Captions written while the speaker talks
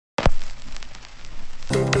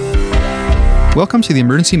Welcome to the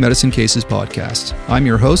Emergency Medicine Cases podcast. I'm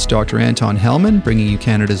your host, Dr. Anton Hellman, bringing you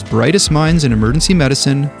Canada's brightest minds in emergency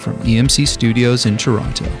medicine from EMC Studios in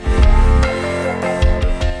Toronto.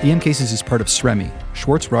 EM Cases is part of SREMI,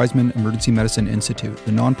 Schwartz Reisman Emergency Medicine Institute,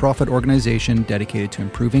 the nonprofit organization dedicated to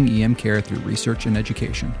improving EM care through research and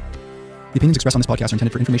education. The opinions expressed on this podcast are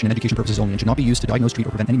intended for information and education purposes only and should not be used to diagnose, treat,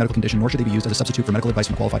 or prevent any medical condition, nor should they be used as a substitute for medical advice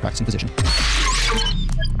from a qualified practicing physician.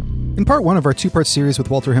 In part one of our two-part series with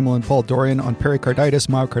Walter Himmel and Paul Dorian on pericarditis,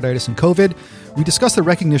 myocarditis, and COVID, we discussed the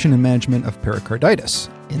recognition and management of pericarditis.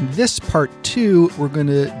 In this part two, we're going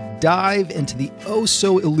to dive into the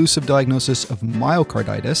oh-so-elusive diagnosis of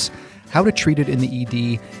myocarditis, how to treat it in the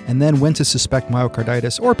ED, and then when to suspect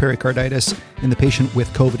myocarditis or pericarditis in the patient with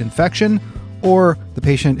COVID infection or the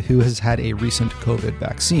patient who has had a recent COVID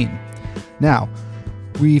vaccine. Now,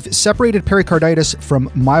 we've separated pericarditis from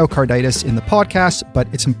myocarditis in the podcast, but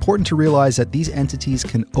it's important to realize that these entities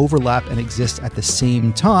can overlap and exist at the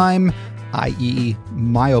same time, i.e.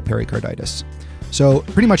 myopericarditis. So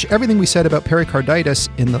pretty much everything we said about pericarditis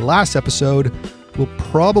in the last episode will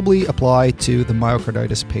probably apply to the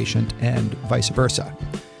myocarditis patient and vice versa.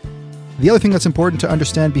 The other thing that's important to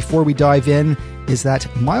understand before we dive in is that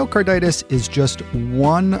myocarditis is just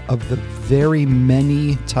one of the very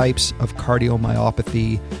many types of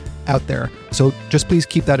cardiomyopathy out there. So just please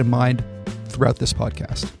keep that in mind throughout this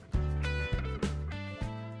podcast.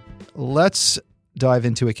 Let's dive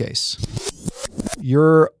into a case.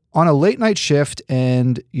 You're on a late night shift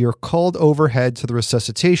and you're called overhead to the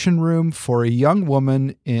resuscitation room for a young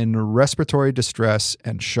woman in respiratory distress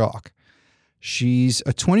and shock. She's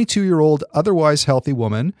a 22-year-old, otherwise healthy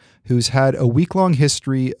woman who's had a week-long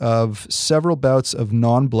history of several bouts of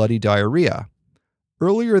non-bloody diarrhea.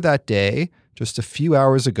 Earlier that day, just a few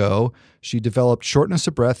hours ago, she developed shortness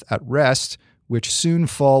of breath at rest, which soon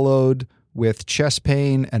followed with chest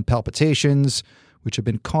pain and palpitations, which have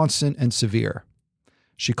been constant and severe.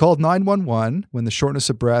 She called 911 when the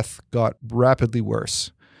shortness of breath got rapidly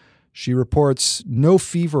worse. She reports no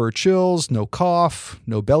fever or chills, no cough,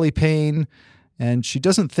 no belly pain, and she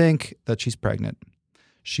doesn't think that she's pregnant.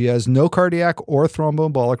 She has no cardiac or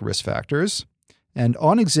thromboembolic risk factors, and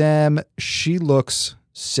on exam, she looks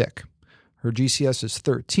sick. Her GCS is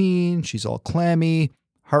 13, she's all clammy,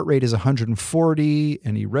 heart rate is 140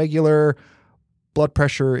 and irregular, blood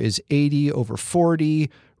pressure is 80/40,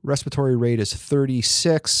 respiratory rate is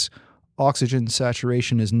 36, oxygen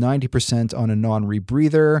saturation is 90% on a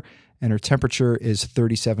non-rebreather, and her temperature is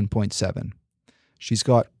 37.7. She's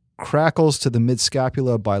got crackles to the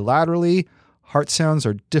mid-scapula bilaterally. Heart sounds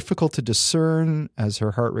are difficult to discern as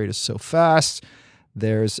her heart rate is so fast.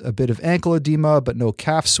 There's a bit of ankle edema, but no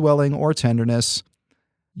calf swelling or tenderness.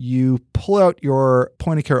 You pull out your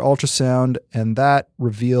point-of-care ultrasound, and that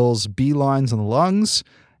reveals B lines in the lungs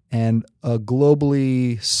and a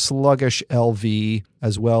globally sluggish LV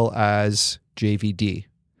as well as JVD.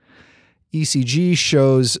 ECG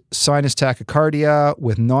shows sinus tachycardia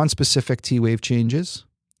with nonspecific T-wave changes.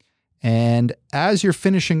 And as you're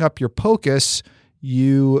finishing up your POCUS,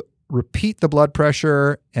 you repeat the blood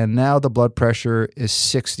pressure, and now the blood pressure is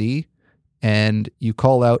 60, and you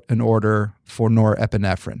call out an order for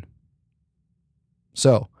norepinephrine.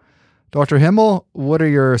 So, Dr. Himmel, what are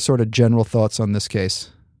your sort of general thoughts on this case?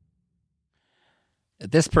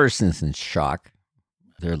 This person's in shock.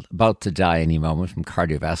 They're about to die any moment from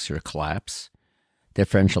cardiovascular collapse.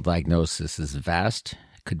 Differential diagnosis is vast.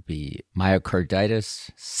 It could be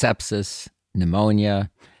myocarditis, sepsis,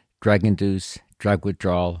 pneumonia, drug-induced, drug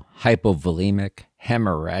withdrawal, hypovolemic,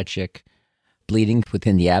 hemorrhagic, bleeding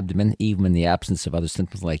within the abdomen, even in the absence of other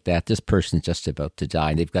symptoms like that. This person's just about to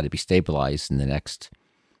die, and they've got to be stabilized in the next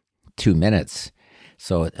 2 minutes.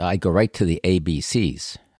 So I go right to the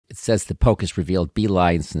ABCs. It says the POCUS revealed B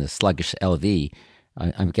lines and a sluggish LV.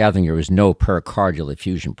 I'm gathering there was no pericardial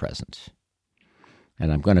effusion present.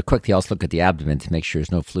 And I'm going to quickly also look at the abdomen to make sure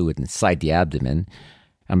there's no fluid inside the abdomen.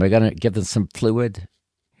 Am I going to give them some fluid?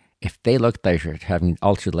 If they look like they're having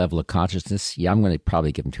altered level of consciousness, yeah, I'm going to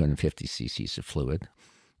probably give them 250 cc's of fluid.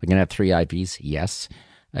 We're going to have 3 IVs, yes.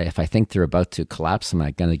 If I think they're about to collapse, am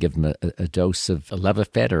I going to give them a dose of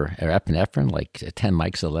Levophed or epinephrine, like 10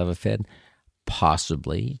 mics of Levophed?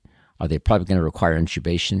 Possibly. Are they probably going to require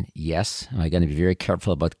intubation? Yes. Am I going to be very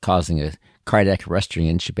careful about causing a cardiac arrest during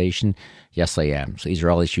intubation? Yes, I am. So these are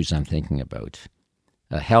all issues I'm thinking about.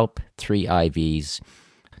 HELP, 3 IVs,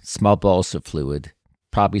 small bolus of fluid,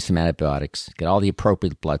 probably some antibiotics, get all the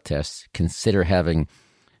appropriate blood tests, consider having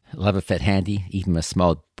Levophed handy, even a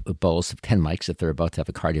small bolus of 10 mics if they're about to have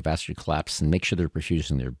a cardiovascular collapse, and make sure they're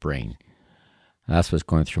perfusing their brain. That's what's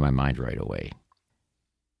going through my mind right away.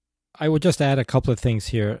 I would just add a couple of things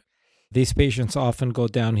here. These patients often go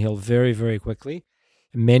downhill very, very quickly.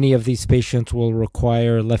 Many of these patients will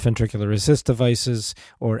require left ventricular assist devices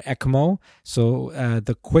or ECMO. So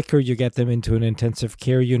the quicker you get them into an intensive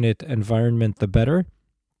care unit environment, the better.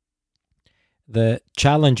 The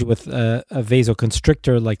challenge with a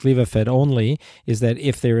vasoconstrictor like Levophed only is that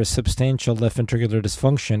if there is substantial left ventricular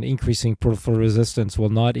dysfunction, increasing peripheral resistance will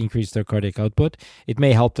not increase their cardiac output. It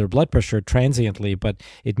may help their blood pressure transiently, but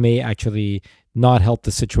it may actually not help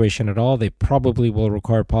the situation at all. They probably will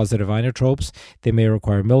require positive inotropes. They may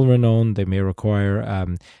require milrinone. They may require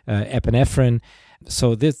epinephrine.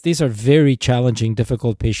 So these are very challenging,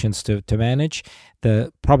 difficult patients to manage.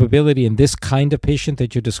 The probability in this kind of patient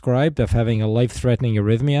that you described of having a life-threatening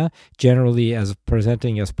arrhythmia, generally as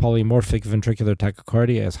presenting as polymorphic ventricular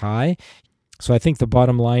tachycardia, is high. So I think the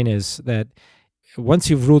bottom line is that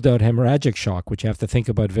once you've ruled out hemorrhagic shock, which you have to think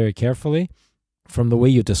about very carefully, from the way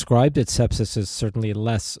you described it, sepsis is certainly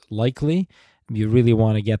less likely. You really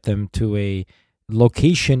want to get them to a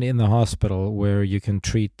location in the hospital where you can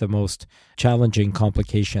treat the most challenging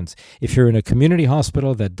complications. If you're in a community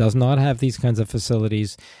hospital that does not have these kinds of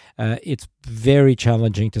facilities, it's very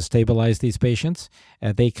challenging to stabilize these patients.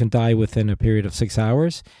 They can die within a period of 6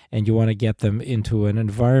 hours, and you want to get them into an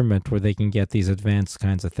environment where they can get these advanced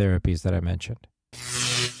kinds of therapies that I mentioned.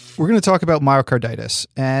 We're going to talk about myocarditis,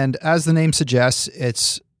 and as the name suggests,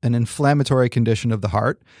 it's an inflammatory condition of the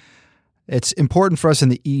heart. It's important for us in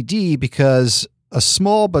the ED because a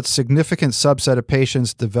small but significant subset of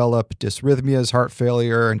patients develop dysrhythmias, heart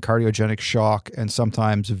failure, and cardiogenic shock, and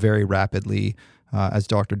sometimes very rapidly, as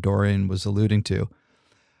Dr. Dorian was alluding to.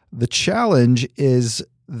 The challenge is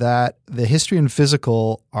that the history and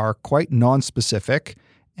physical are quite nonspecific,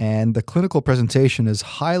 and the clinical presentation is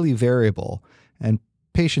highly variable, and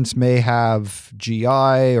patients may have GI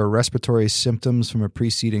or respiratory symptoms from a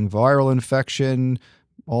preceding viral infection,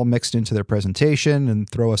 all mixed into their presentation and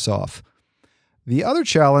throw us off. The other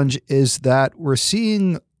challenge is that we're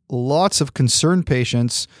seeing lots of concerned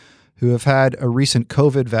patients who have had a recent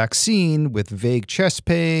COVID vaccine with vague chest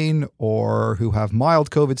pain, or who have mild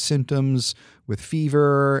COVID symptoms with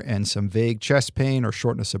fever and some vague chest pain or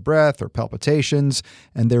shortness of breath or palpitations,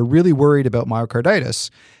 and they're really worried about myocarditis.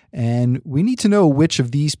 And we need to know which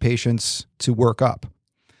of these patients to work up.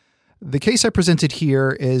 The case I presented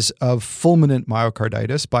here is of fulminant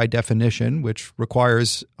myocarditis by definition, which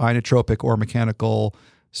requires inotropic or mechanical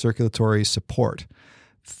circulatory support.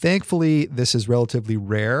 Thankfully, this is relatively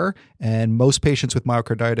rare, and most patients with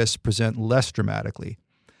myocarditis present less dramatically.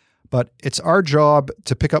 But it's our job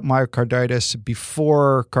to pick up myocarditis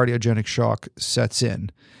before cardiogenic shock sets in.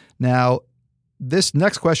 Now, this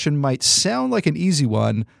next question might sound like an easy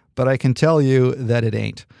one, but I can tell you that it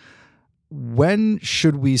ain't. When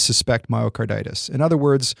should we suspect myocarditis? In other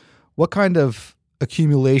words, what kind of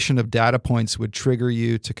accumulation of data points would trigger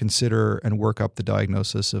you to consider and work up the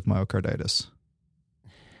diagnosis of myocarditis?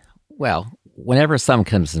 Well, whenever someone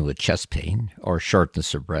comes in with chest pain or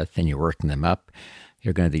shortness of breath and you're working them up,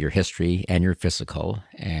 you're going to do your history and your physical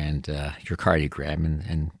and your cardiogram.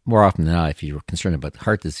 And more often than not, if you're concerned about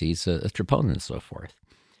heart disease, a troponin and so forth.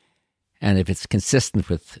 And if it's consistent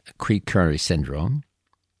with acute coronary syndrome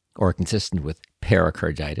or consistent with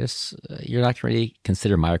pericarditis, you're not going to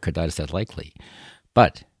consider myocarditis that likely.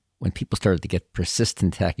 But when people started to get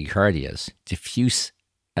persistent tachycardias, diffuse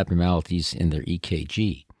abnormalities in their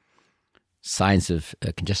EKG, signs of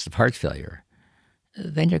congestive heart failure,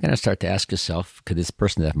 then you're going to start to ask yourself, could this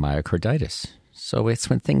person have myocarditis? So it's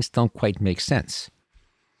when things don't quite make sense.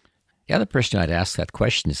 The other person I'd ask that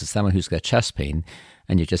question is someone who's got chest pain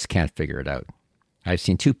and you just can't figure it out. I've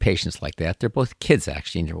seen two patients like that. They're both kids,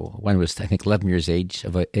 actually. One was, I think, 11 years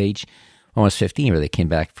of age. One was 15, where they came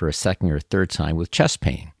back for a second or third time with chest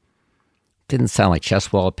pain. Didn't sound like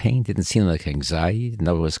chest wall pain. Didn't seem like anxiety. Didn't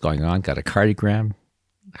know what was going on. Got a cardiogram.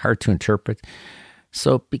 Hard to interpret.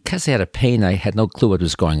 So because they had a pain, I had no clue what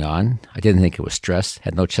was going on. I didn't think it was stress.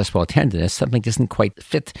 Had no chest wall tenderness. Something doesn't quite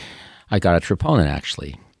fit. I got a troponin,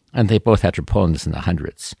 actually. And they both had troponins in the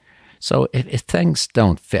hundreds. So if things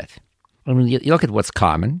don't fit, I mean, you look at what's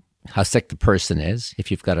common, how sick the person is,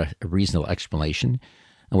 if you've got a reasonable explanation,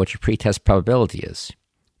 and what your pretest probability is.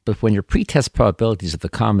 But when your pretest probabilities of the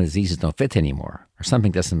common diseases don't fit anymore, or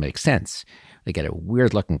something doesn't make sense, they get a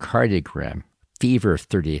weird-looking cardiogram, fever of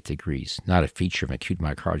 38 degrees, not a feature of acute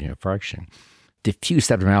myocardial infarction,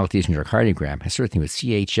 diffuse abnormalities in your cardiogram, and certainly with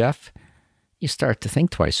CHF, you start to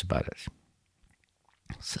think twice about it.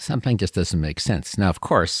 So something just doesn't make sense. Now, of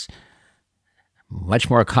course, much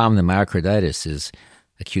more common than myocarditis is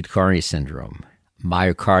acute coronary syndrome,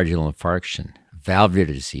 myocardial infarction, valvular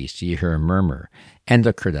disease? Do you hear a murmur?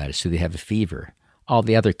 Endocarditis, do they have a fever? All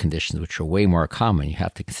the other conditions, which are way more common, you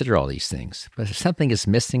have to consider all these things. But if something is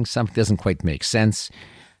missing, something doesn't quite make sense,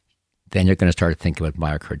 then you're going to start thinking about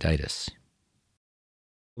myocarditis.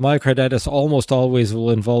 Myocarditis almost always will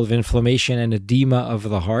involve inflammation and edema of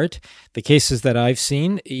the heart. The cases that I've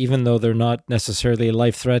seen, even though they're not necessarily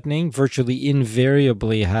life-threatening, virtually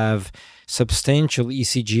invariably have substantial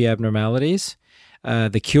ECG abnormalities.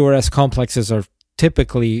 The QRS complexes are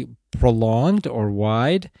typically prolonged or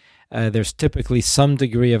wide. There's typically some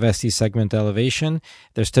degree of ST segment elevation.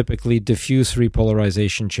 There's typically diffuse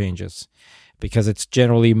repolarization changes because it's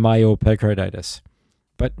generally myopericarditis.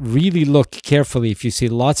 But really look carefully. If you see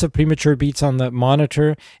lots of premature beats on the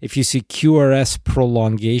monitor, if you see QRS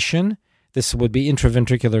prolongation, this would be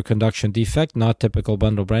intraventricular conduction defect, not typical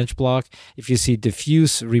bundle branch block. If you see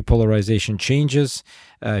diffuse repolarization changes,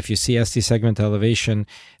 if you see ST segment elevation,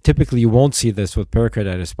 typically you won't see this with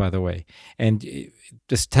pericarditis, by the way. And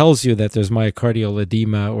this tells you that there's myocardial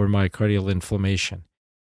edema or myocardial inflammation.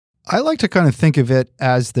 I like to kind of think of it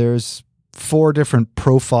as there's 4 different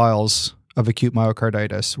profiles of acute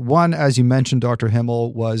myocarditis. One, as you mentioned, Dr.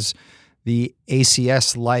 Himmel, was the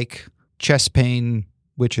ACS-like chest pain,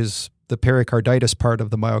 which is the pericarditis part of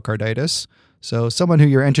the myocarditis. So someone who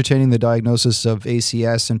you're entertaining the diagnosis of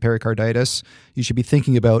ACS and pericarditis, you should be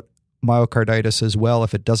thinking about myocarditis as well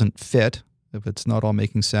if it doesn't fit, if it's not all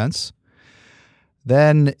making sense.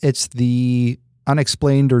 Then it's the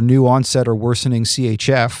unexplained or new onset or worsening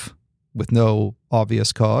CHF with no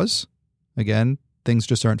obvious cause. Again, things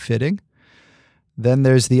just aren't fitting. Then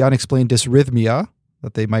there's the unexplained dysrhythmia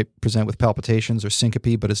that they might present with palpitations or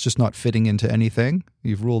syncope, but it's just not fitting into anything.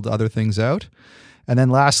 You've ruled other things out. And then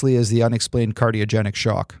lastly is the unexplained cardiogenic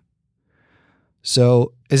shock.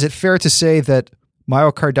 So is it fair to say that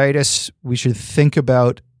myocarditis we should think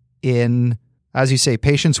about in, as you say,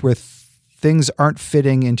 patients where things aren't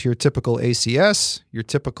fitting into your typical ACS, your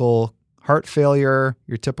typical heart failure,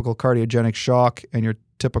 your typical cardiogenic shock, and your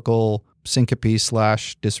typical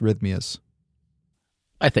syncope/dysrhythmias?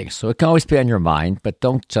 I think so. It can always be on your mind, but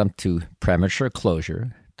don't jump to premature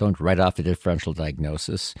closure. Don't write off the differential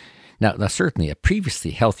diagnosis. Now, certainly a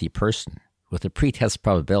previously healthy person with a pretest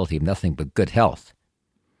probability of nothing but good health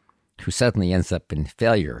who suddenly ends up in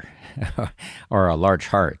failure or a large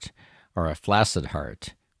heart or a flaccid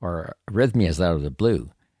heart or arrhythmias out of the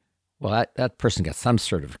blue, well, that person got some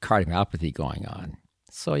sort of cardiomyopathy going on.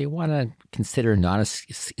 So you want to consider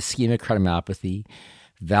non-ischemic cardiomyopathy,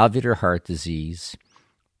 valvular heart disease,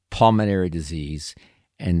 pulmonary disease,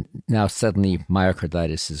 and now suddenly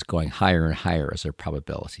myocarditis is going higher and higher as a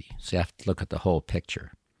probability. So you have to look at the whole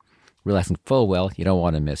picture, realizing full well you don't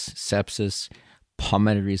want to miss sepsis,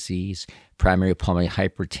 pulmonary disease, primary pulmonary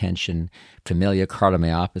hypertension, familial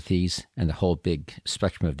cardiomyopathies, and the whole big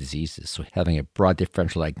spectrum of diseases. So having a broad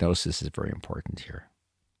differential diagnosis is very important here.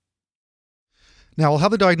 Now, I'll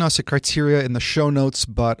have the diagnostic criteria in the show notes,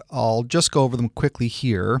 but I'll just go over them quickly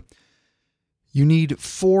here. You need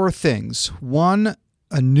 4 things. 1,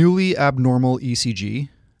 a newly abnormal ECG,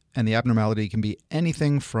 and the abnormality can be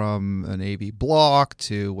anything from an AV block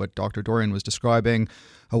to what Dr. Dorian was describing,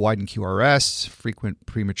 a widened QRS, frequent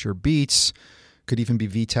premature beats, could even be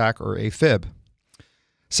VTAC or AFib.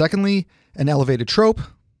 Secondly, an elevated trope.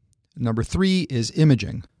 Number 3 is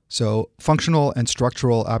imaging. So functional and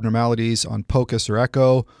structural abnormalities on POCUS or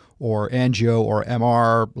echo, or angio or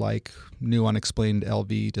MR, like new unexplained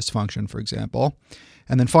LV dysfunction, for example.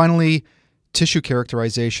 And then finally, tissue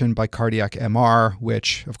characterization by cardiac MR,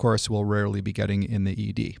 which, of course, we'll rarely be getting in the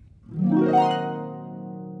ED.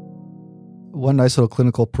 One nice little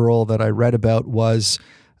clinical parole that I read about was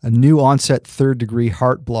a new onset 3rd-degree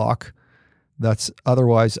heart block that's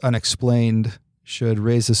otherwise unexplained should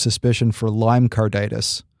raise a suspicion for Lyme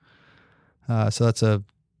carditis. So that's a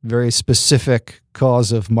very specific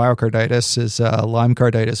cause of myocarditis is Lyme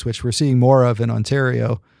carditis, which we're seeing more of in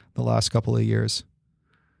Ontario the last couple of years.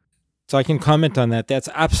 So I can comment on that. That's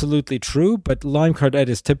absolutely true, but Lyme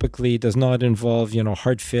carditis typically does not involve,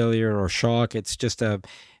 heart failure or shock. It's just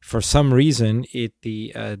for some reason,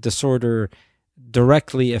 the disorder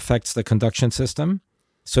directly affects the conduction system.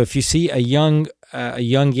 So if you see a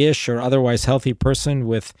youngish or otherwise healthy person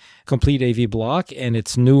with complete AV block and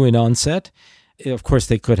it's new in onset, of course,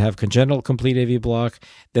 they could have congenital complete AV block.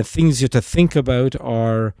 The things you have to think about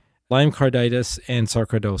are Lyme carditis and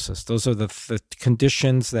sarcoidosis. Those are the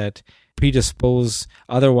conditions that predispose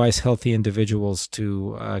otherwise healthy individuals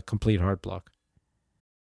to complete heart block.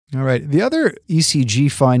 All right. The other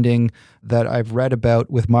ECG finding that I've read about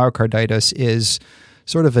with myocarditis is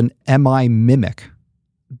sort of an MI mimic.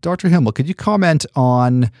 Dr. Himmel, could you comment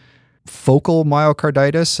on focal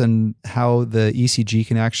myocarditis and how the ECG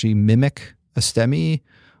can actually mimic a STEMI?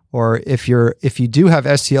 Or if you do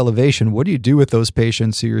have ST elevation, what do you do with those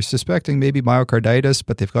patients who you're suspecting maybe myocarditis,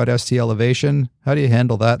 but they've got ST elevation? How do you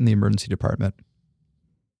handle that in the emergency department?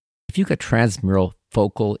 If you've got transmural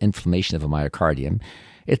focal inflammation of a myocardium,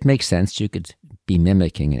 it makes sense you could be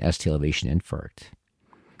mimicking an ST elevation infarct.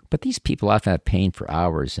 But these people often have pain for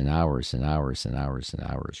hours and hours and hours and hours and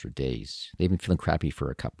hours or days. They've been feeling crappy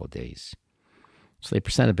for a couple of days. So they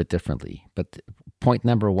present a bit differently. But point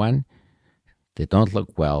number one, they don't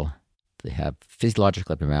look well, they have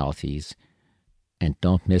physiological abnormalities, and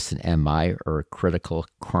don't miss an MI or a critical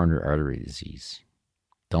coronary artery disease.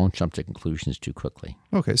 Don't jump to conclusions too quickly.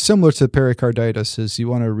 Okay, similar to pericarditis is you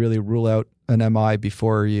want to really rule out an MI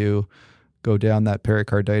before you go down that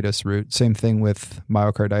pericarditis route. Same thing with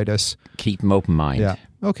myocarditis. Keep them open mind. Yeah,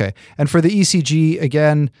 okay. And for the ECG,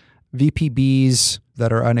 again, VPBs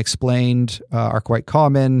that are unexplained are quite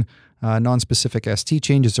common. Non-specific ST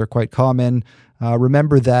changes are quite common.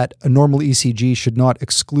 Remember that a normal ECG should not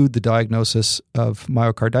exclude the diagnosis of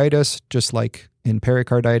myocarditis, just like in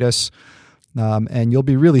pericarditis. And you'll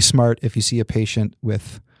be really smart if you see a patient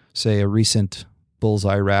with, say, a recent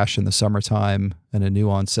bullseye rash in the summertime and a new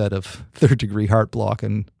onset of third-degree heart block,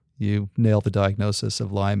 and you nail the diagnosis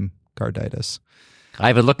of Lyme carditis.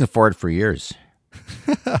 I've been looking for it for years.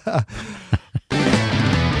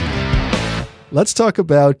 Let's talk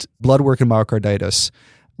about blood work and myocarditis.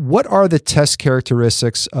 What are the test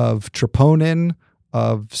characteristics of troponin,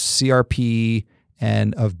 of CRP,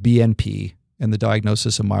 and of BNP in the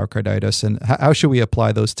diagnosis of myocarditis, and how should we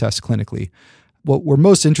apply those tests clinically? What we're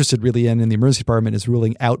most interested really in the emergency department is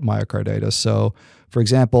ruling out myocarditis. So, for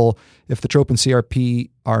example, if the trop and CRP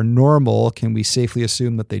are normal, can we safely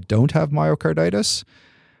assume that they don't have myocarditis?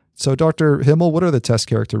 So, Dr. Himmel, what are the test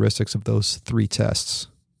characteristics of those three tests?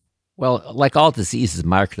 Well, like all diseases,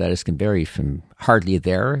 myocarditis can vary from hardly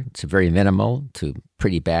there to very minimal to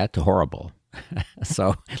pretty bad to horrible.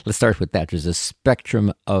 So let's start with that. There's a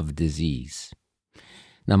spectrum of disease.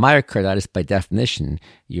 Now, myocarditis, by definition,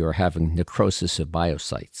 you're having necrosis of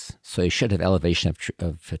myocytes. So you should have elevation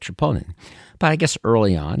of troponin. But I guess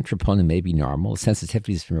early on, troponin may be normal.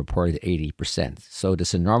 Sensitivity has been reported at 80%. So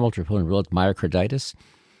does a normal troponin rule out myocarditis?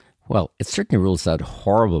 Well, it certainly rules out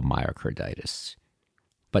horrible myocarditis,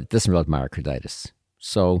 but it doesn't rule out myocarditis.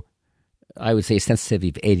 So I would say sensitivity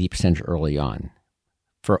of 80% early on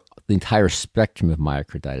for the entire spectrum of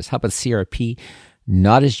myocarditis. How about CRP?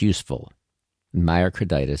 Not as useful in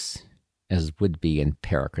myocarditis as would be in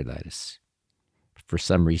pericarditis. For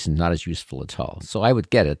some reason, not as useful at all. So I would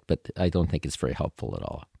get it, but I don't think it's very helpful at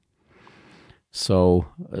all. So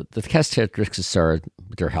the test characteristics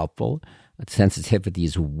they're helpful. The sensitivity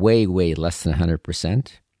is way, way less than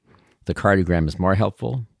 100%. The cardiogram is more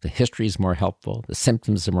helpful. The history is more helpful. The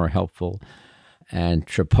symptoms are more helpful. And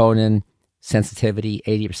troponin sensitivity,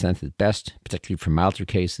 80% at best, particularly for milder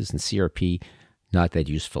cases, and CRP, not that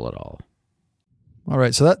useful at all. All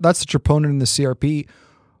right, so that's the troponin and the CRP.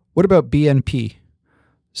 What about BNP?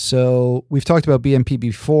 So we've talked about BNP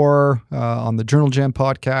before on the Journal Jam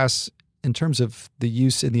podcast. In terms of the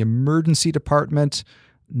use in the emergency department,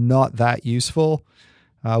 not that useful.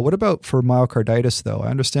 What about for myocarditis, though? I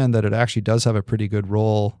understand that it actually does have a pretty good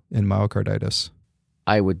role in myocarditis.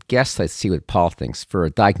 I would guess I'd see what Paul thinks. For a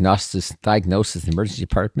diagnosis in the emergency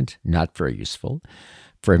department, not very useful.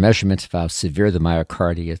 For a measurement of how severe the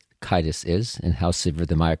myocarditis is and how severe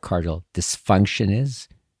the myocardial dysfunction is,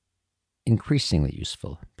 increasingly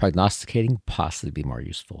useful. Prognosticating, possibly more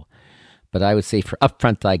useful. But I would say for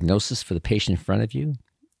upfront diagnosis for the patient in front of you,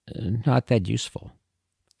 not that useful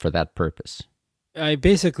for that purpose. I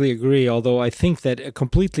basically agree, although I think that a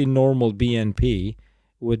completely normal BNP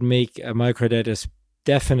would make a myocarditis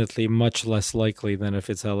definitely much less likely than if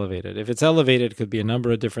it's elevated. If it's elevated, it could be a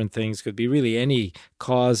number of different things, could be really any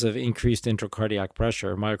cause of increased intracardiac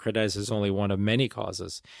pressure. Myocarditis is only one of many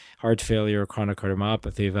causes: heart failure, chronic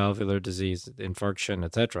cardiomyopathy, valvular disease, infarction,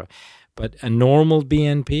 etc. But a normal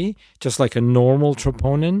BNP, just like a normal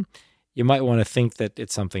troponin, you might want to think that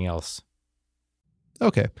it's something else.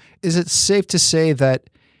 Okay. Is it safe to say that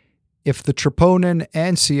if the troponin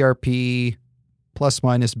and CRP plus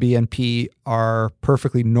minus BNP are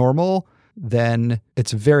perfectly normal, then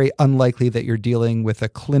it's very unlikely that you're dealing with a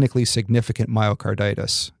clinically significant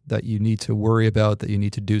myocarditis that you need to worry about, that you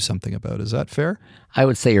need to do something about? Is that fair? I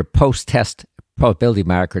would say your post-test probability of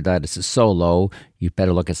myocarditis is so low, you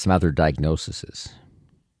better look at some other diagnoses.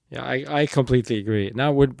 Yeah, I completely agree.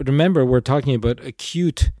 Now, remember, we're talking about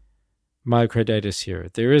acute myocarditis here.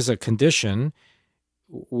 There is a condition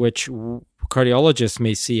which cardiologists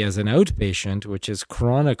may see as an outpatient, which is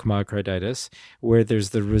chronic myocarditis, where there's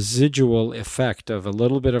the residual effect of a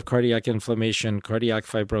little bit of cardiac inflammation, cardiac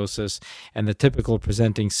fibrosis, and the typical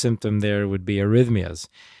presenting symptom there would be arrhythmias.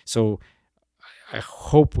 So I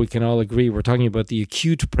hope we can all agree we're talking about the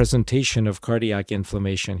acute presentation of cardiac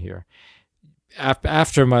inflammation here.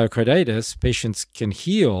 After myocarditis, patients can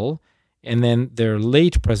heal, and then their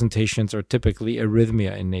late presentations are typically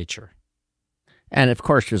arrhythmia in nature. And of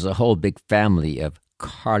course, there's a whole big family of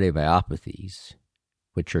cardiomyopathies,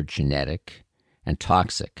 which are genetic and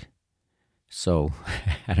toxic. So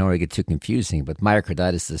I don't want to get too confusing, but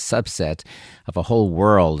myocarditis is a subset of a whole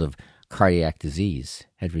world of cardiac disease.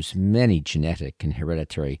 And there's many genetic and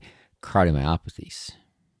hereditary cardiomyopathies.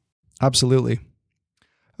 Absolutely.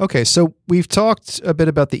 Okay, so we've talked a bit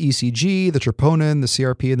about the ECG, the troponin, the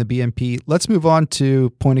CRP, and the BNP. Let's move on to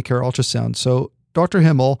point-of-care ultrasound. So, Dr.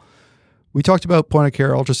 Himmel, we talked about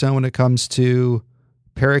point-of-care ultrasound when it comes to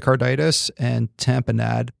pericarditis and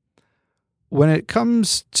tamponade. When it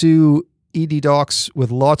comes to ED docs with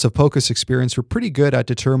lots of POCUS experience, we're pretty good at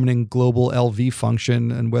determining global LV function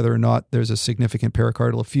and whether or not there's a significant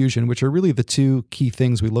pericardial effusion, which are really the two key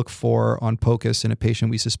things we look for on POCUS in a patient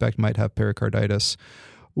we suspect might have pericarditis.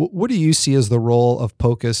 What do you see as the role of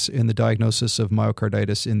POCUS in the diagnosis of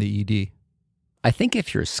myocarditis in the ED? I think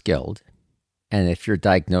if you're skilled, and if your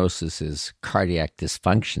diagnosis is cardiac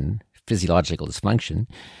dysfunction, physiological dysfunction,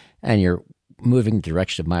 and you're moving in the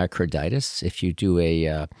direction of myocarditis, if you do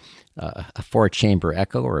a 4-chamber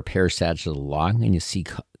echo or a parasagittal lung and you see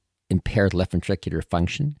impaired left ventricular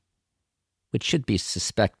function, which should be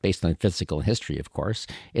suspect based on physical history, of course,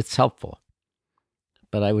 it's helpful.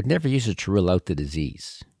 But I would never use it to rule out the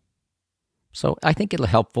disease. So I think it'll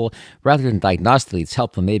helpful, rather than diagnostically, it's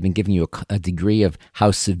helpful maybe in giving you a degree of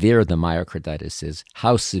how severe the myocarditis is,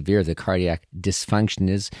 how severe the cardiac dysfunction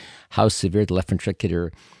is, how severe the left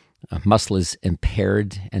ventricular muscle is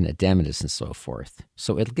impaired and edematous and so forth.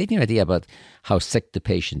 So it'll give you an idea about how sick the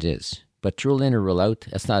patient is. But to rule in or rule out,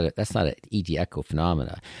 that's not an ED echo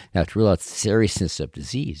phenomena. Now, to rule out seriousness of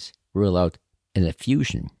disease, rule out an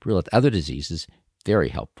effusion, rule out other diseases, very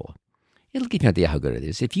helpful. It'll give you an idea how good it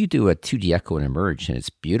is. If you do a 2D echo and emerge and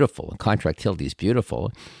it's beautiful and contractility is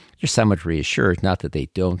beautiful, you're somewhat reassured, not that they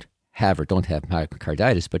don't have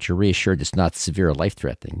myocarditis, but you're reassured it's not severe or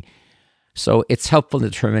life-threatening. So it's helpful in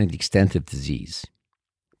determining the extent of disease,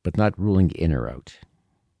 but not ruling in or out.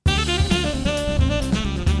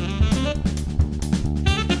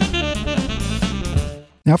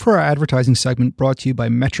 Now for our advertising segment brought to you by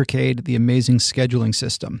Metricade, the amazing scheduling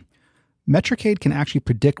system. Metricade can actually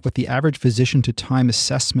predict what the average physician-to-time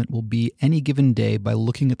assessment will be any given day by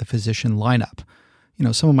looking at the physician lineup. You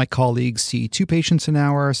know, some of my colleagues see 2 patients an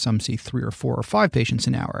hour, some see 3 or 4 or 5 patients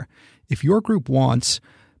an hour. If your group wants,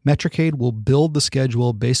 Metricade will build the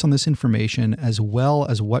schedule based on this information as well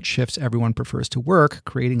as what shifts everyone prefers to work,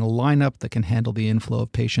 creating a lineup that can handle the inflow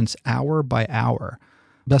of patients hour by hour.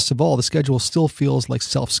 Best of all, the schedule still feels like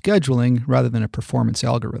self-scheduling rather than a performance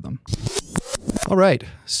algorithm. All right,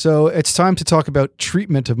 so it's time to talk about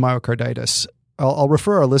treatment of myocarditis. I'll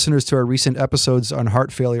refer our listeners to our recent episodes on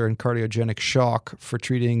heart failure and cardiogenic shock for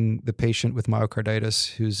treating the patient with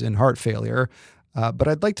myocarditis who's in heart failure. But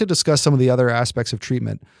I'd like to discuss some of the other aspects of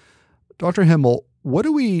treatment. Dr. Himmel, what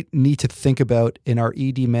do we need to think about in our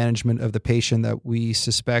ED management of the patient that we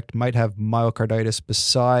suspect might have myocarditis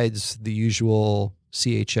besides the usual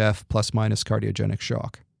CHF plus minus cardiogenic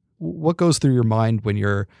shock? What goes through your mind when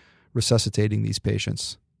you're resuscitating these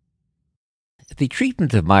patients? The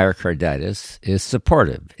treatment of myocarditis is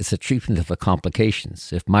supportive. It's a treatment of the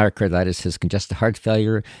complications. If myocarditis has congestive heart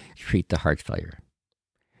failure, you treat the heart failure.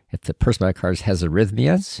 If the person with myocarditis has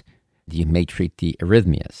arrhythmias, you may treat the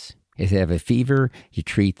arrhythmias. If they have a fever, you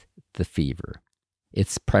treat the fever.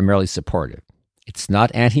 It's primarily supportive. It's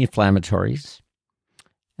not anti-inflammatories,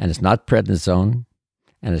 and it's not prednisone,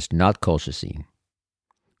 and it's not colchicine.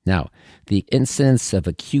 Now, the incidence of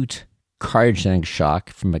acute cardiogenic shock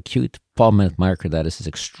from acute fulminant myocarditis is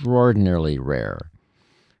extraordinarily rare.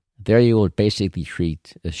 There you will basically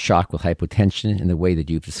treat a shock with hypotension in the way that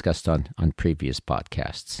you've discussed on previous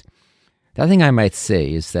podcasts. The other thing I might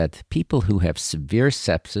say is that people who have severe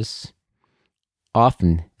sepsis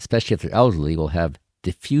often, especially if they're elderly, will have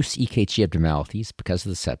diffuse EKG abnormalities because of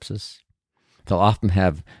the sepsis. They'll often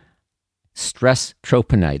have stress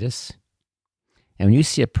troponitis. And when you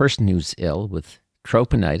see a person who's ill with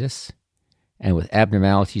troponitis and with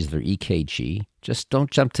abnormalities of their EKG, just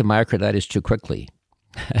don't jump to myocarditis too quickly.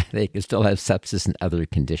 They can still have sepsis and other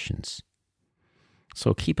conditions.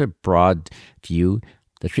 So keep a broad view.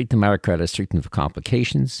 The treatment of myocarditis, treatment of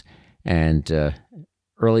complications, and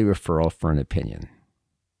early referral for an opinion.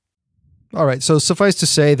 All right. So suffice to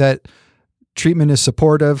say that treatment is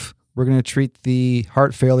supportive. We're going to treat the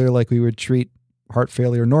heart failure like we would treat heart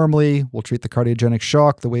failure normally. We'll treat the cardiogenic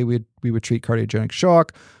shock the way we would treat cardiogenic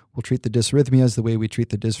shock. We'll treat the dysrhythmias the way we treat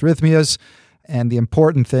the dysrhythmias. And the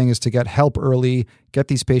important thing is to get help early, get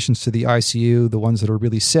these patients to the ICU, the ones that are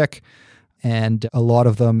really sick. And a lot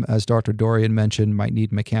of them, as Dr. Dorian mentioned, might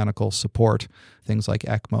need mechanical support, things like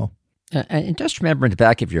ECMO. And just remember in the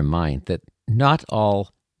back of your mind that not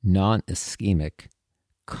all non-ischemic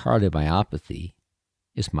cardiomyopathy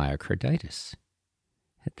is myocarditis.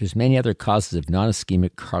 There's many other causes of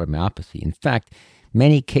non-ischemic cardiomyopathy. In fact,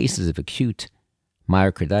 many cases of acute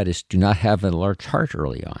myocarditis do not have a large heart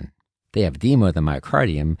early on. They have edema of the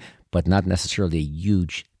myocardium, but not necessarily a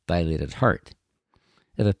huge dilated heart.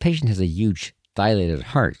 If a patient has a huge dilated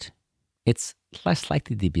heart, it's less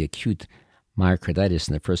likely to be acute myocarditis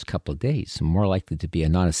in the first couple of days, and more likely to be a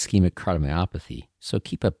non-ischemic cardiomyopathy. So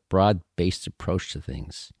keep a broad-based approach to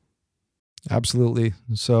things. Absolutely.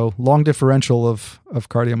 So long differential of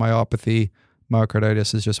cardiomyopathy,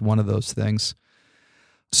 myocarditis is just one of those things.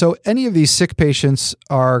 So any of these sick patients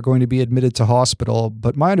are going to be admitted to hospital,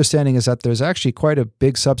 but my understanding is that there's actually quite a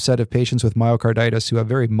big subset of patients with myocarditis who have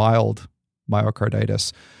very mild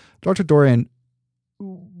myocarditis. Dr. Dorian,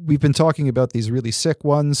 we've been talking about these really sick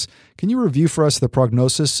ones. Can you review for us the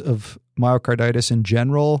prognosis of myocarditis in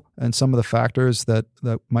general and some of the factors that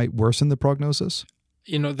might worsen the prognosis?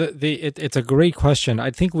 You know, it's a great question. I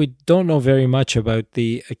think we don't know very much about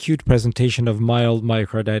the acute presentation of mild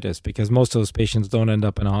myocarditis because most of those patients don't end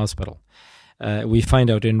up in a hospital. We find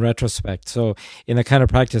out in retrospect. So in the kind of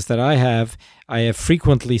practice that I have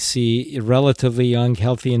frequently see relatively young,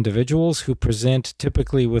 healthy individuals who present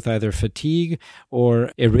typically with either fatigue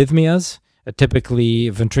or arrhythmias, typically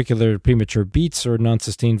ventricular premature beats or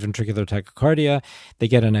non-sustained ventricular tachycardia. They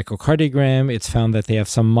get an echocardiogram. It's found that they have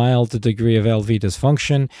some mild degree of LV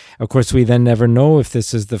dysfunction. Of course, we then never know if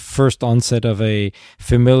this is the first onset of a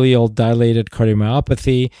familial dilated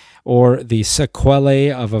cardiomyopathy or the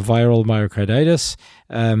sequelae of a viral myocarditis.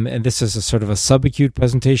 And this is a sort of a subacute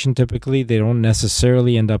presentation typically. They don't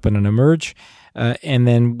necessarily end up in an emerge. And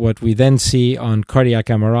then what we then see on cardiac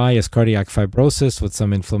MRI is cardiac fibrosis with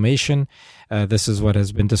some inflammation. This is what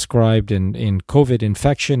has been described in COVID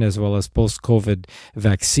infection as well as post-COVID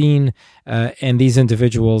vaccine. And these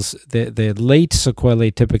individuals, the late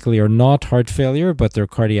sequelae typically are not heart failure, but they're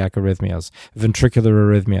cardiac arrhythmias, ventricular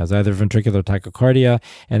arrhythmias, either ventricular tachycardia,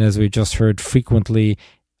 and as we just heard, frequently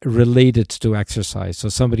related to exercise. So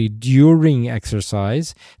somebody during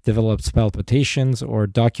exercise develops palpitations or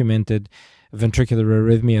documented ventricular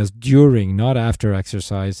arrhythmias during, not after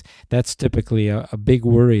exercise. That's typically a big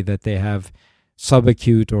worry that they have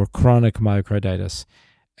subacute or chronic myocarditis.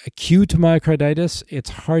 Acute myocarditis, it's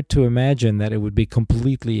hard to imagine that it would be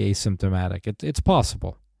completely asymptomatic. It's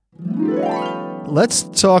possible. Let's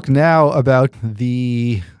talk now about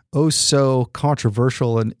the so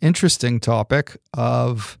controversial and interesting topic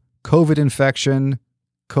of COVID infection,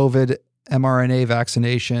 COVID mRNA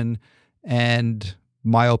vaccination, and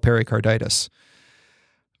myopericarditis.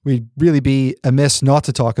 We'd really be amiss not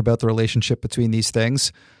to talk about the relationship between these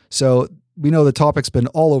things. So we know the topic's been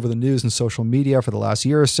all over the news and social media for the last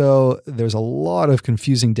year or so. There's a lot of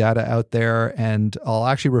confusing data out there, and I'll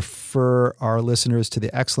actually refer our listeners to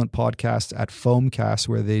the excellent podcast at Foamcast,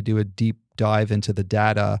 where they do a deep dive into the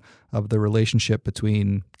data of the relationship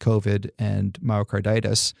between COVID and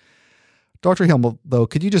myocarditis. Dr. Himmel, though,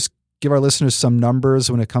 could you just give our listeners some numbers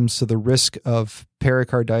when it comes to the risk of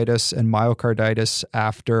pericarditis and myocarditis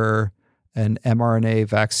after an mRNA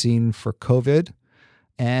vaccine for COVID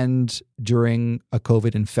and during a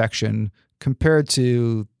COVID infection compared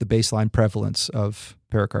to the baseline prevalence of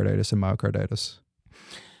pericarditis and myocarditis?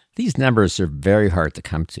 These numbers are very hard to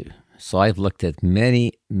come to. So I've looked at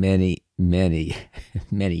many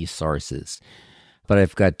sources, but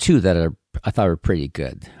I've got two that I thought were pretty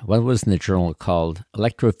good. One was in the journal called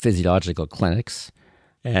Electrophysiological Clinics,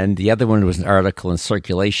 and the other one was an article in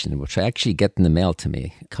Circulation, which I actually get in the mail to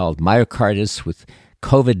me, called Myocarditis with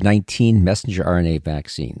COVID-19 Messenger RNA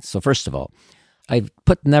Vaccines. So first of all, I've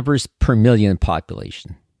put numbers per million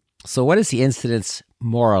population. So what is the incidence,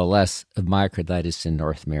 more or less, of myocarditis in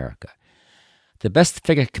North America? The best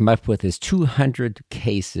figure I come up with is 200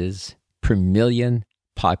 cases per million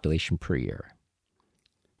population per year.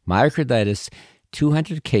 Myocarditis,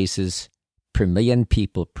 200 cases per million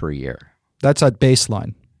people per year. That's at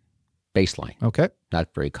baseline. Baseline. Okay.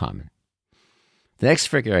 Not very common. The next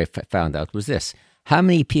figure I found out was this. How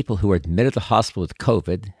many people who are admitted to the hospital with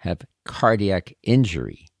COVID have cardiac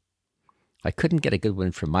injury? I couldn't get a good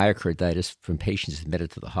one for myocarditis from patients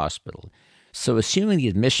admitted to the hospital. So assuming the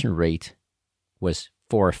admission rate was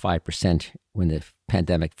 4 or 5% when the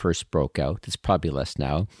pandemic first broke out, it's probably less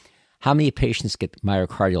now, how many patients get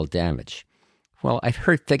myocardial damage? Well, I've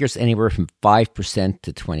heard figures anywhere from 5%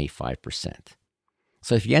 to 25%.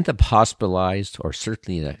 So if you end up hospitalized or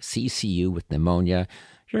certainly in a CCU with pneumonia,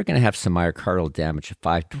 you're going to have some myocardial damage of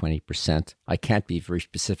 5 to 20%. I can't be very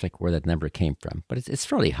specific where that number came from, but it's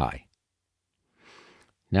fairly high.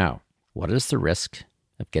 Now, what is the risk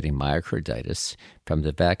of getting myocarditis from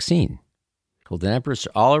the vaccine? Well, the numbers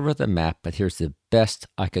are all over the map, but here's the best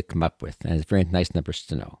I could come up with, and it's very nice numbers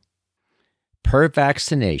to know. Per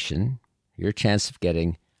vaccination, your chance of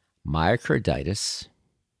getting myocarditis,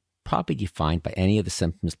 probably defined by any of the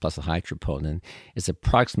symptoms plus a high troponin, is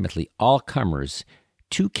approximately all comers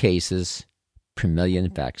 2 cases per million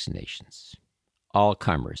vaccinations. All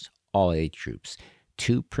comers, all age groups,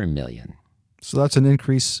 2 per million. So that's an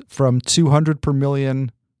increase from 200 per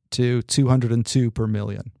million to 202 per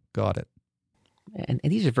million. Got it. And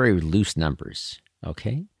these are very loose numbers,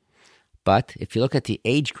 okay? But if you look at the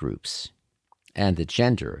age groups and the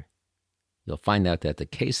gender, you'll find out that the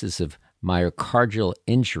cases of myocardial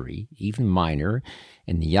injury, even minor,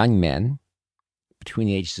 in young men between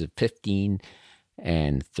the ages of 15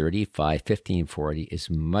 and 35, 15, 40 is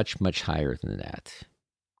much, much higher than that.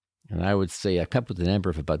 And I would say I come up with a number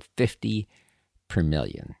of about 50 per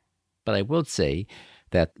million. But I will say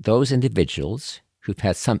that those individuals who've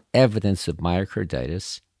had some evidence of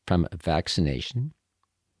myocarditis from a vaccination,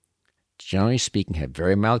 generally speaking, have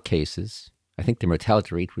very mild cases. I think the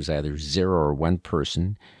mortality rate was either 0 or 1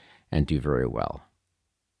 person and do very well.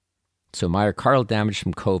 So myocardial damage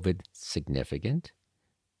from COVID, significant.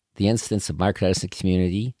 The incidence of myocarditis in the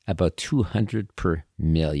community, about 200 per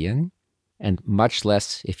million, and much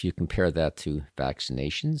less if you compare that to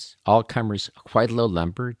vaccinations. All comers, quite a low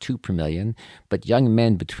number, 2 per million, but young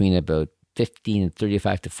men between about 15 and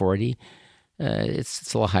 35 to 40,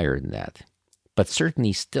 it's a little higher than that. But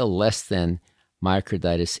certainly still less than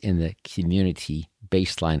myocarditis in the community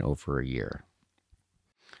baseline over a year.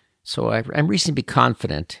 So I'm reasonably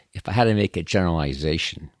confident, if I had to make a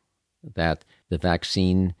generalization, that the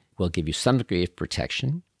vaccine will give you some degree of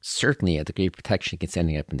protection, certainly a degree of protection against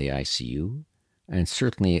ending up in the ICU, and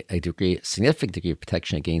certainly a significant degree of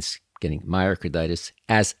protection against getting myocarditis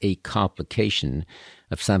as a complication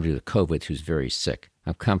of somebody with COVID who's very sick.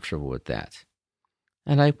 I'm comfortable with that.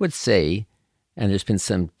 And I would say, and there's been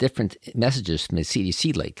some different messages from the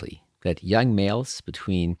CDC lately, that young males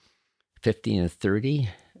between 15 and 30,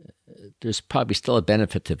 there's probably still a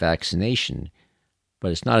benefit to vaccination,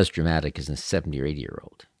 but it's not as dramatic as a 70 or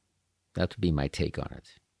 80-year-old. That would be my take on it.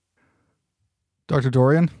 Dr.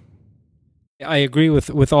 Dorian? I agree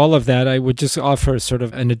with all of that. I would just offer sort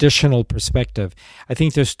of an additional perspective. I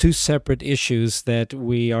think there's 2 separate issues that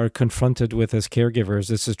we are confronted with as caregivers.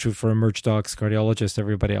 This is true for emerge docs, cardiologists,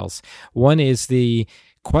 everybody else. One is the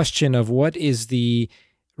question of what is the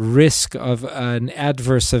risk of an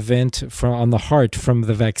adverse event on the heart from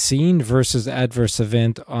the vaccine versus adverse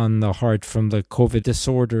event on the heart from the COVID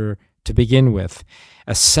disorder to begin with.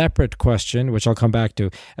 A separate question, which I'll come back to,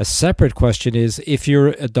 a separate question is if you're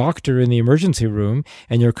a doctor in the emergency room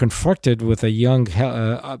and you're confronted with a young,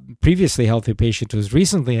 previously healthy patient who's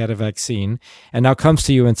recently had a vaccine and now comes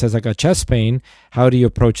to you and says, I got chest pain, how do you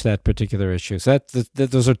approach that particular issue? So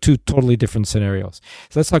those are 2 totally different scenarios.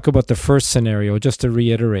 So let's talk about the first scenario, just to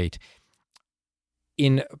reiterate.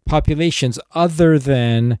 In populations other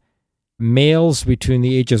than males between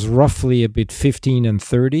the ages roughly about 15 and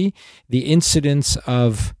 30, the incidence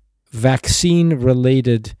of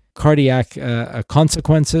vaccine-related cardiac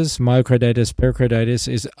consequences, myocarditis, pericarditis,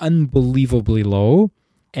 is unbelievably low,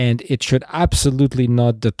 and it should absolutely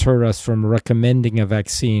not deter us from recommending a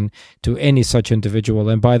vaccine to any such individual.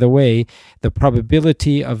 And by the way, the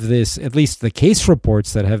probability of this, at least the case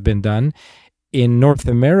reports that have been done in North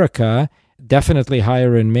America, definitely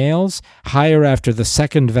higher in males, higher after the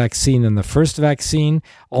second vaccine than the first vaccine,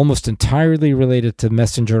 almost entirely related to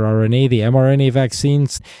messenger RNA, the mRNA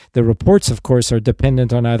vaccines. The reports, of course, are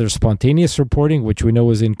dependent on either spontaneous reporting, which we know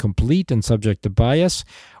is incomplete and subject to bias,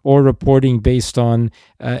 or reporting based on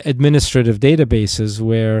administrative databases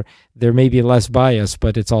where there may be less bias,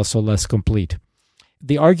 but it's also less complete.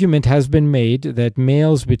 The argument has been made that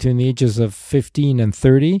males between the ages of 15 and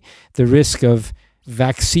 30, the risk of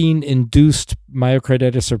vaccine-induced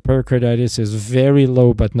myocarditis or pericarditis is very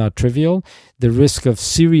low but not trivial. The risk of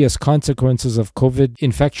serious consequences of COVID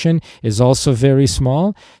infection is also very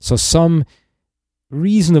small. So some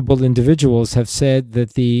reasonable individuals have said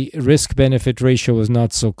that the risk-benefit ratio is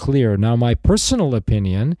not so clear. Now, my personal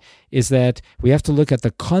opinion is that we have to look at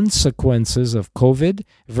the consequences of COVID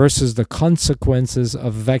versus the consequences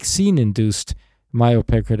of vaccine-induced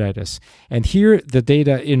myopericarditis. And here, the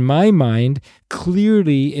data, in my mind,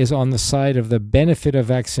 clearly is on the side of the benefit of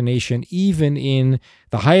vaccination, even in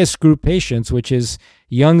the highest group patients, which is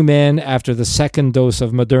young men after the second dose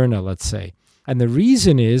of Moderna, let's say. And the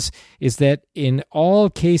reason is that in all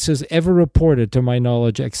cases ever reported, to my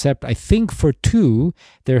knowledge, except I think for 2,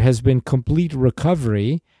 there has been complete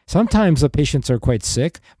recovery. Sometimes the patients are quite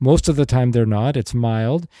sick. Most of the time they're not. It's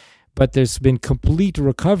mild. But there's been complete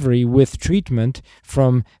recovery with treatment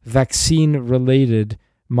from vaccine-related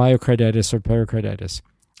myocarditis or pericarditis.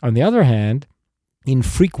 On the other hand,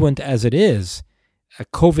 infrequent as it is, a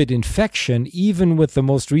COVID infection, even with the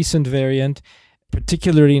most recent variant,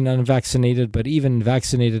 particularly in unvaccinated, but even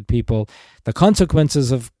vaccinated people, the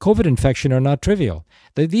consequences of COVID infection are not trivial.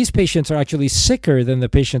 These patients are actually sicker than the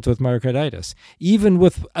patients with myocarditis, even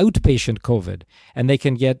with outpatient COVID, and they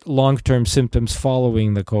can get long-term symptoms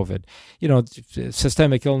following the COVID. You know,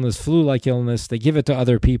 systemic illness, flu-like illness, they give it to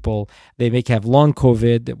other people. They may have long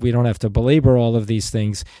COVID. We don't have to belabor all of these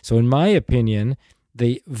things. So in my opinion,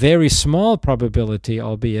 the very small probability,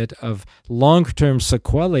 albeit, of long-term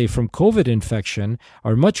sequelae from COVID infection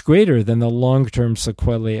are much greater than the long-term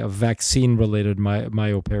sequelae of vaccine-related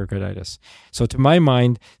myopericarditis. So to my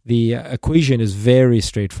mind, the equation is very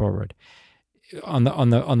straightforward. On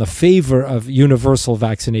the favor of universal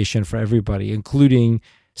vaccination for everybody, including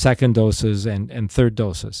second doses and third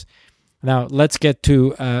doses. Now, let's get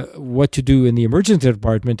to what to do in the emergency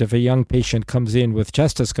department if a young patient comes in with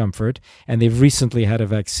chest discomfort and they've recently had a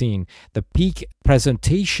vaccine. The peak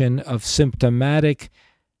presentation of symptomatic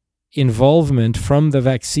involvement from the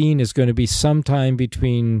vaccine is going to be sometime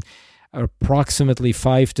between approximately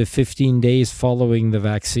 5 to 15 days following the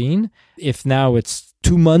vaccine. If now it's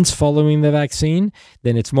 2 months following the vaccine,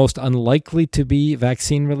 then it's most unlikely to be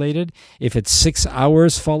vaccine-related. If it's 6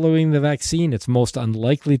 hours following the vaccine, it's most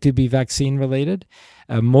unlikely to be vaccine-related.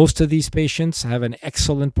 Most of these patients have an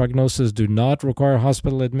excellent prognosis, do not require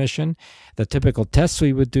hospital admission. The typical tests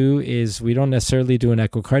we would do is we don't necessarily do an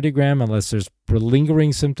echocardiogram unless there's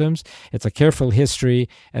lingering symptoms. It's a careful history,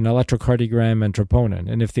 an electrocardiogram, and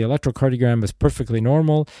troponin. And if the electrocardiogram is perfectly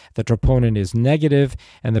normal, the troponin is negative,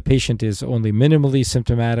 and the patient is only minimally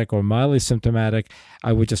symptomatic or mildly symptomatic,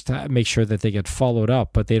 I would just make sure that they get followed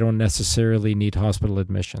up, but they don't necessarily need hospital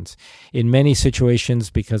admissions. In many situations,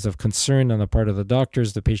 because of concern on the part of the doctors,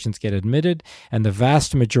 the patients get admitted, and the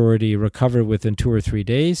vast majority recover within 2 or 3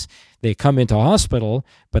 days. They come into hospital,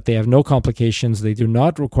 but they have no complications. They do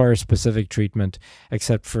not require specific treatment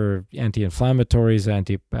except for anti-inflammatories,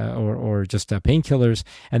 or just painkillers,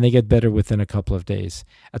 and they get better within a couple of days.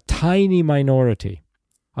 A tiny minority,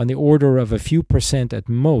 on the order of a few percent at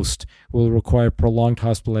most, will require prolonged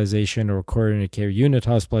hospitalization or coronary care unit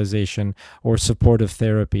hospitalization or supportive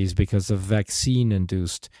therapies because of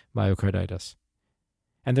vaccine-induced myocarditis.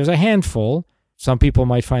 And there's a handful. Some people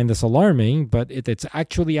might find this alarming, but it's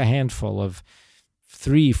actually a handful of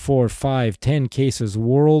 3, 4, 5, 10 cases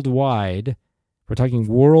worldwide. We're talking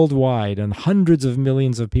worldwide, and hundreds of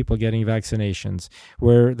millions of people getting vaccinations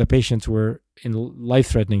where the patients were in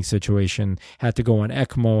life-threatening situation, had to go on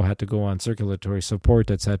ECMO, had to go on circulatory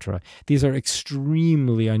support, etc. These are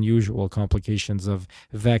extremely unusual complications of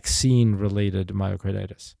vaccine-related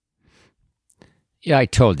myocarditis. Yeah, I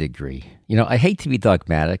totally agree. You know, I hate to be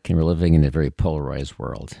dogmatic, and we're living in a very polarized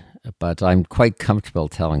world, but I'm quite comfortable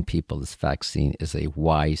telling people this vaccine is a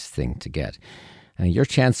wise thing to get. And your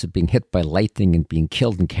chance of being hit by lightning and being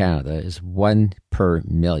killed in Canada is 1 per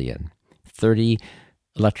million. 30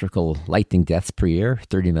 electrical lightning deaths per year,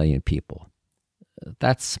 30 million people.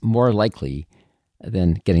 That's more likely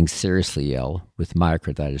than getting seriously ill with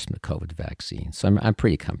myocarditis from the COVID vaccine. So I'm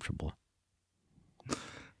pretty comfortable.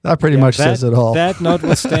 That pretty much says it all. That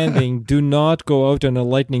notwithstanding, do not go out in a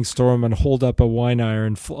lightning storm and hold up a wine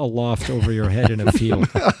iron aloft over your head in a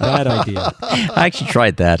field. Bad idea. I actually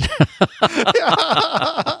tried that.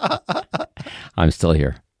 I'm still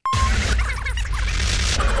here.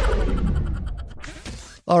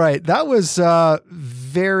 All right. That was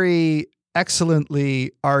very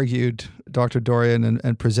excellently argued, Dr. Dorion,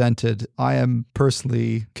 and presented. I am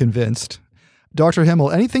personally convinced. Dr.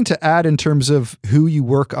 Himmel, anything to add in terms of who you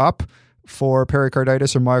work up for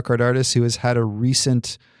pericarditis or myocarditis who has had a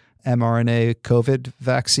recent mRNA COVID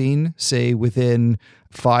vaccine, say within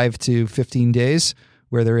 5 to 15 days,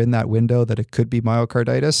 where they're in that window that it could be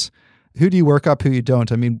myocarditis? Who do you work up, who you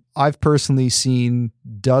don't? I mean, I've personally seen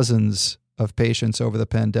dozens of patients over the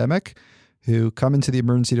pandemic who come into the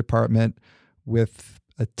emergency department with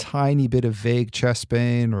a tiny bit of vague chest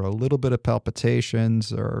pain or a little bit of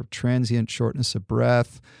palpitations or transient shortness of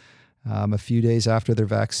breath a few days after their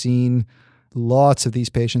vaccine. Lots of these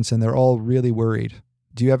patients, and they're all really worried.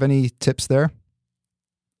 Do you have any tips there?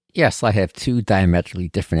 Yes, I have two diametrically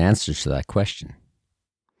different answers to that question.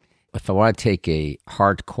 If I want to take a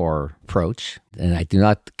hardcore approach, and I do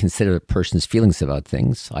not consider a person's feelings about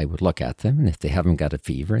things, I would look at them, and if they haven't got a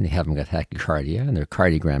fever and they haven't got tachycardia and their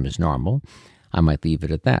cardiogram is normal, I might leave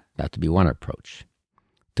it at that. That would be one approach.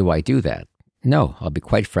 Do I do that? No, I'll be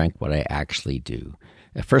quite frank what I actually do.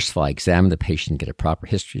 First of all, I examine the patient and get a proper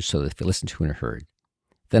history so that if they listen to and heard.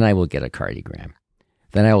 Then I will get a cardiogram.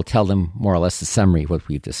 Then I will tell them more or less a summary of what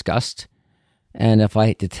we've discussed. And if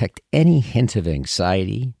I detect any hint of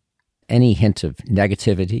anxiety, any hint of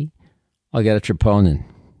negativity, I'll get a troponin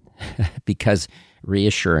because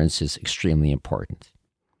reassurance is extremely important.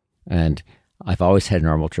 And I've always had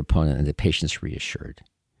normal troponin and the patient's reassured.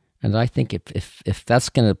 And I think if that's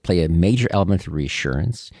going to play a major element of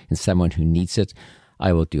reassurance in someone who needs it,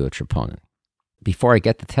 I will do a troponin. Before I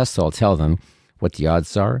get the test, I'll tell them what the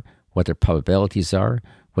odds are, what their probabilities are,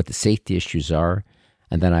 what the safety issues are,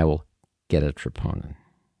 and then I will get a troponin.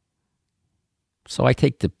 So I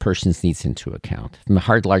take the person's needs into account. From a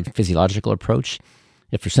hard, large physiological approach,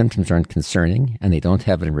 if their symptoms aren't concerning and they don't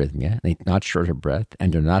have an arrhythmia, they're not short of breath,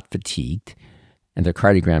 and they're not fatigued, and their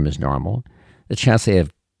cardiogram is normal, the chance they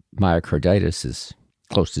have myocarditis is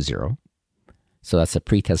close to zero. So that's a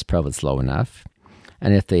pretest prevalence low enough.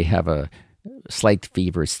 And if they have a slight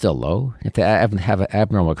fever, it's still low. If they have an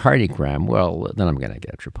abnormal cardiogram, well, then I'm going to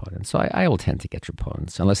get a troponin. So I will tend to get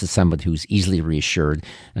troponins, unless it's somebody who's easily reassured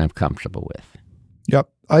and I'm comfortable with. Yep.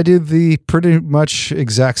 I do the pretty much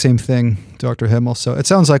exact same thing, Dr. Himmel. So it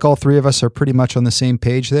sounds like all three of us are pretty much on the same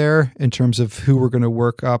page there in terms of who we're going to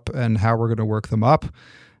work up and how we're going to work them up.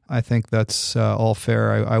 I think that's all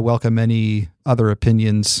fair. I welcome any other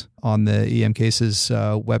opinions on the EM Cases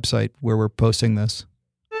website where we're posting this.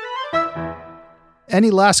 Any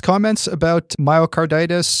last comments about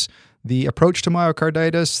myocarditis, the approach to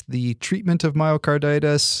myocarditis, the treatment of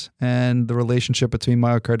myocarditis, and the relationship between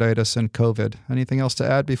myocarditis and COVID? Anything else to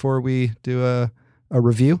add before we do a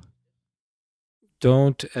review?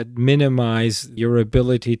 Don't minimize your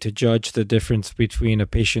ability to judge the difference between a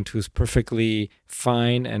patient who's perfectly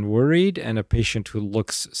fine and worried and a patient who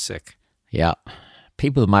looks sick. Yeah.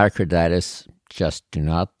 People with myocarditis just do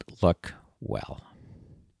not look well.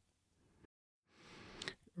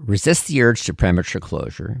 Resist the urge to premature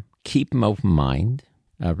closure. Keep an open mind.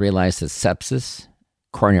 Realize that sepsis,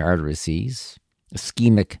 coronary artery disease,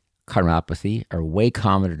 ischemic cardiomyopathy are way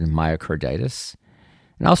commoner than myocarditis.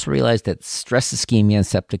 And also realize that stress ischemia and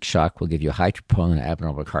septic shock will give you a high troponin and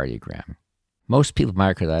abnormal cardiogram. Most people with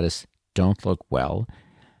myocarditis don't look well,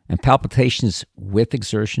 and palpitations with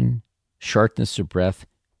exertion, shortness of breath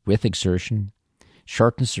with exertion,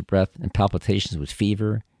 shortness of breath and palpitations with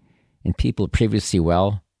fever in people previously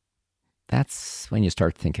well, that's when you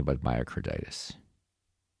start thinking about myocarditis.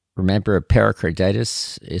 Remember,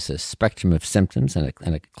 pericarditis is a spectrum of symptoms and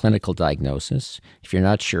a clinical diagnosis. If you're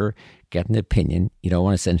not sure, get an opinion. You don't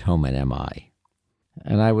want to send home an MI.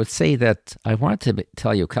 And I would say that I wanted to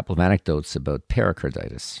tell you a couple of anecdotes about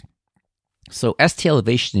pericarditis. So ST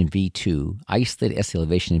elevation in V2, isolated ST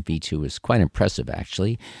elevation in V2 is quite impressive,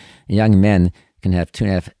 actually. Young men can have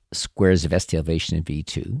 2.5 squares of ST elevation in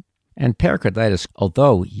V2. And pericarditis,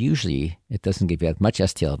 although usually it doesn't give you that much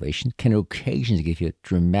ST elevation, can occasionally give you a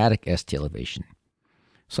dramatic ST elevation.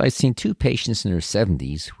 So I've seen two patients in their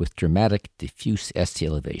 70s with dramatic diffuse ST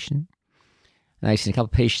elevation. And I've seen a couple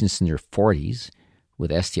of patients in their 40s with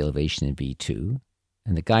ST elevation in V2.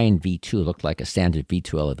 And the guy in V2 looked like a standard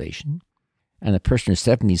V2 elevation. And the person in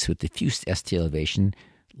their 70s with diffuse ST elevation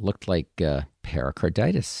looked like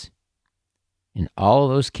pericarditis. In all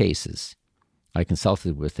of those cases, I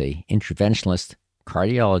consulted with an interventionalist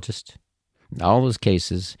cardiologist. In all those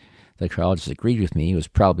cases, the cardiologist agreed with me it was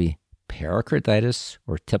probably pericarditis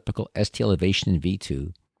or typical ST elevation in V2.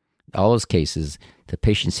 In all those cases, the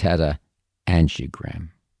patients had an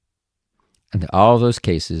angiogram. And in all those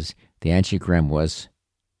cases, the angiogram was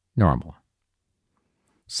normal.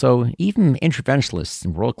 So even interventionalists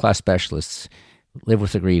and world-class specialists live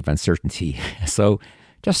with a degree of uncertainty. So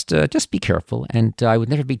just be careful, and I would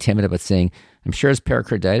never be timid about saying, I'm sure it's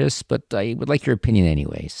pericarditis, but I would like your opinion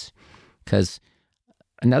anyways. Because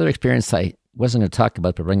another experience I wasn't going to talk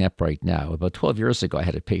about, but bring up right now, about 12 years ago, I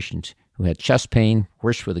had a patient who had chest pain,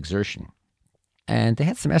 worse with exertion. And they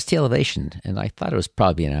had some ST elevation, and I thought it was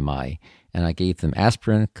probably an MI. And I gave them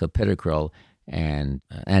aspirin, clopidogrel, and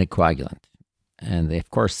anticoagulant. And of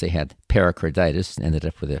course, they had pericarditis and ended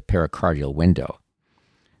up with a pericardial window.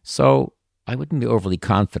 So I wouldn't be overly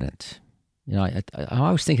confident. I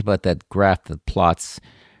always think about that graph that plots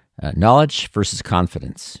knowledge versus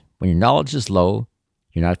confidence. When your knowledge is low,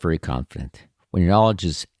 you're not very confident. When your knowledge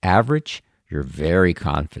is average, you're very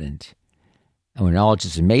confident. And when knowledge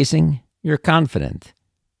is amazing, you're confident,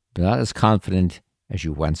 but not as confident as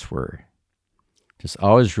you once were. There's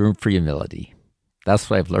always room for humility. That's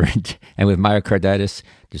what I've learned. And with myocarditis,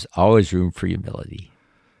 there's always room for humility.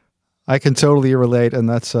 I can totally relate, and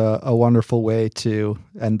that's a wonderful way to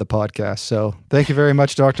end the podcast. So thank you very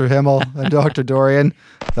much, Dr. Himmel and Dr. Dorian.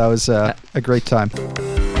 That was a great time.